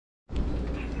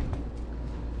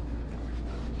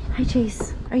Hi,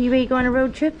 Chase. Are you ready to go on a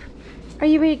road trip? Are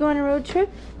you ready to go on a road trip?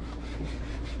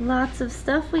 Lots of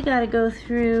stuff we gotta go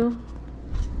through.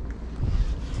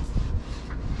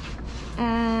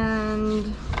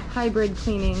 And hybrid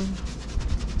cleaning.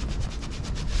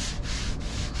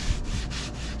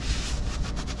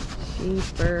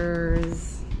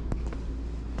 Jeepers.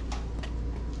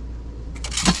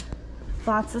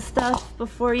 Lots of stuff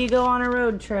before you go on a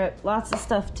road trip. Lots of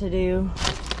stuff to do.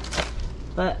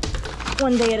 But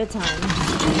one day at a time.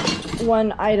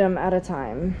 One item at a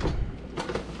time.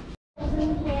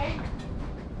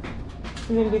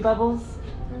 You gonna do bubbles?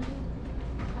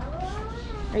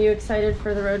 Are you excited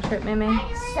for the road trip, Mimi?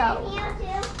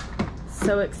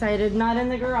 So excited. Not in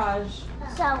the garage.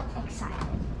 So excited.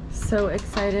 So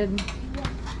excited.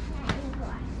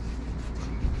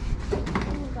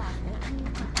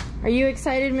 Are you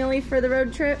excited, Millie, for the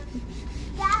road trip?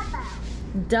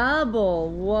 Double.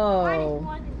 Whoa.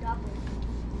 More than double.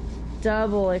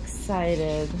 Double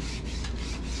excited.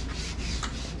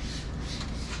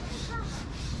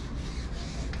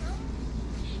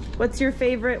 What's your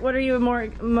favorite? What are you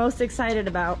most excited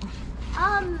about?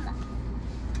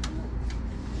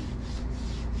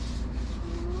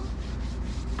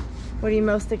 What are you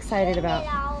most excited about?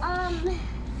 I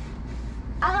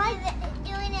like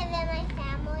doing it with my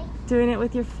family. Doing it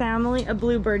with your family? A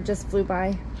bluebird just flew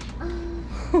by.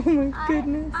 Oh my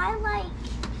goodness. I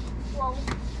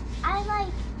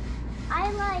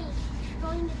like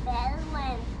going to bed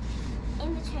when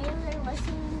in the trailer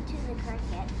listening to the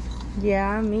crickets.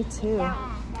 Yeah, me too.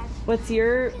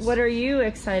 What are you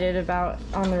excited about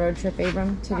on the road trip,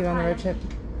 Abram, to do on the road trip?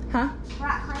 Huh?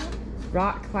 Rock climbing.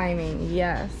 Rock climbing,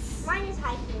 yes. Mine is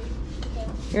hiking.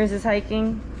 Yours is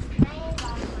hiking? Mine is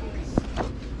rock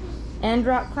climbing. And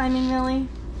rock climbing, Millie?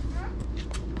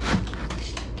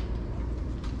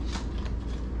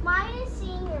 Mine is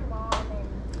seeing your mom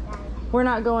and dad. We're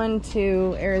not going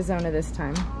to Arizona this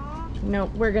time. No,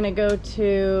 we're gonna go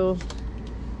to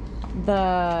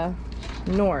the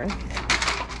north.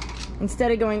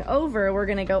 Instead of going over, we're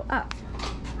gonna go up.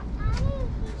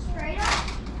 Straight up?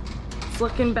 It's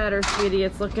looking better, sweetie,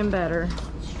 it's looking better.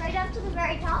 Straight up to the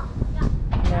very top?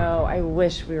 No, I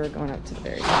wish we were going up to the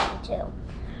very top. Too.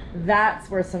 That's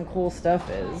where some cool stuff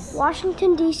is.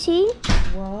 Washington, D.C.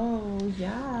 Whoa,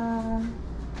 yeah.